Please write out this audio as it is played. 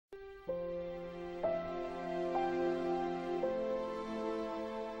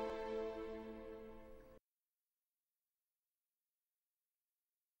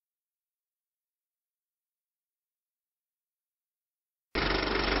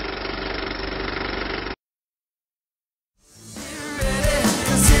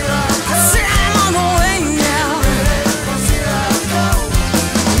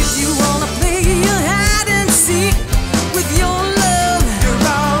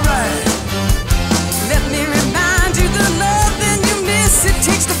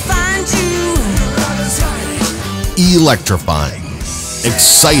electrifying,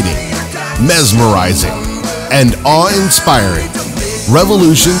 exciting, mesmerizing, and awe-inspiring,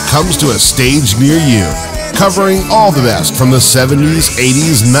 Revolution comes to a stage near you, covering all the best from the 70s,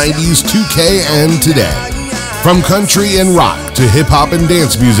 80s, 90s, 2K, and today. From country and rock to hip-hop and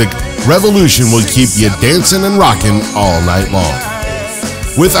dance music, Revolution will keep you dancing and rocking all night long.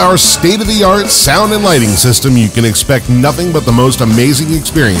 With our state-of-the-art sound and lighting system, you can expect nothing but the most amazing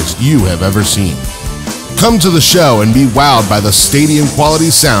experience you have ever seen. Come to the show and be wowed by the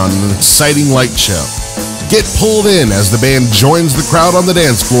stadium-quality sound and an exciting light show. Get pulled in as the band joins the crowd on the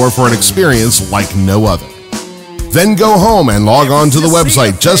dance floor for an experience like no other. Then go home and log on to the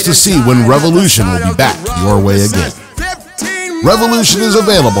website just to see when Revolution will be back your way again. Revolution is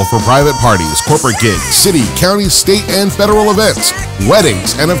available for private parties, corporate gigs, city, county, state, and federal events,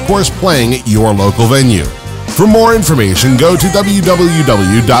 weddings, and of course playing at your local venue. For more information, go to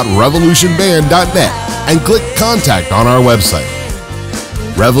www.revolutionband.net and click Contact on our website.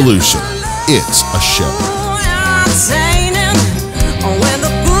 Revolution, it's a show. When the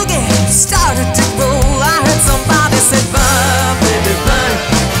boogie started to roll, I heard somebody say, "Burn, baby, burn,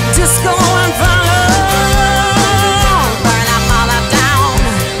 disco and burn, burn up all that down,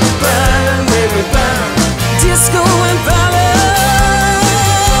 burn, baby, burn, disco and burn,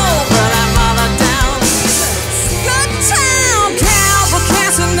 burn up all that down." Good town, cowboy,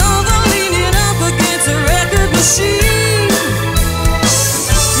 Casanova, leaning up against a record machine.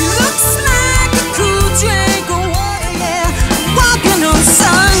 Looks like a cool drink, walking on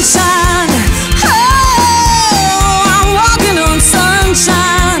sunshine. Oh, I'm walking on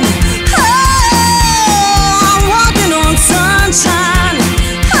sunshine. Oh, I'm walking on sunshine.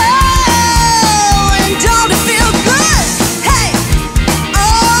 Oh, and don't it feel good? Hey,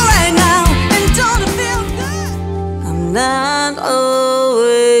 all right now, and don't it feel good? I'm not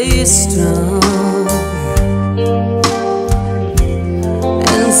always strong,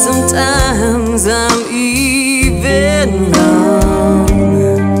 and sometimes I'm even wrong,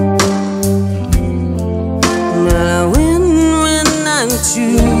 but I win when I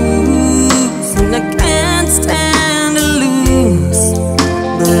choose, and I can't stand to lose,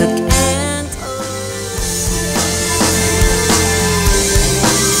 but I can't.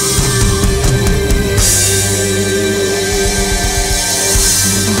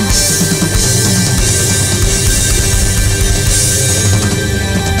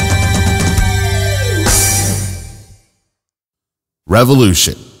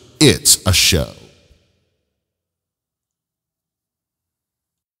 Revolution, it's a show.